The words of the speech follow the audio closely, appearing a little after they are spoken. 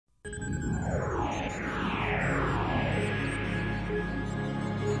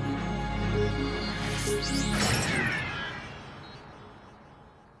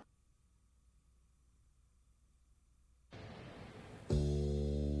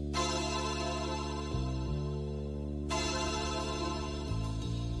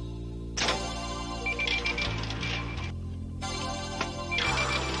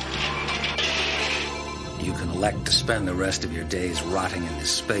elect to spend the rest of your days rotting in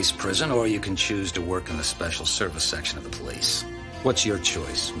this space prison, or you can choose to work in the special service section of the police. What's your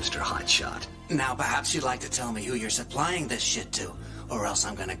choice, Mr. Hotshot? Now, perhaps you'd like to tell me who you're supplying this shit to, or else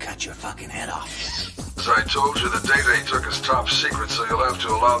I'm gonna cut your fucking head off. As I told you, the data he took is top secret, so you'll have to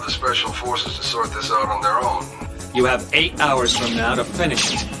allow the special forces to sort this out on their own. You have 8 hours from now to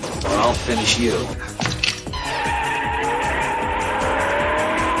finish it, or I'll finish you.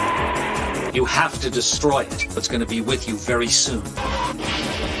 You have to destroy it. It's going to be with you very soon.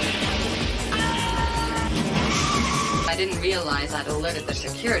 I didn't realize I'd alerted the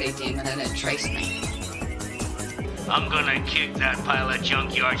security demon and it traced me. I'm gonna kick that pile of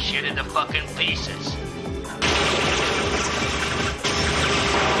junkyard shit into fucking pieces.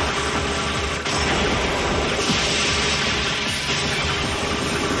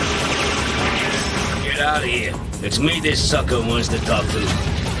 Get out of here. It's me this sucker wants to talk to.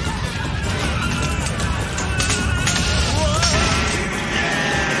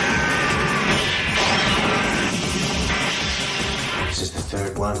 This is the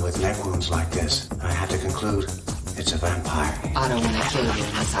third one with neck wounds like this. I had to conclude it's a vampire. I don't want to kill you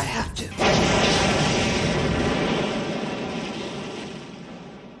unless I have to.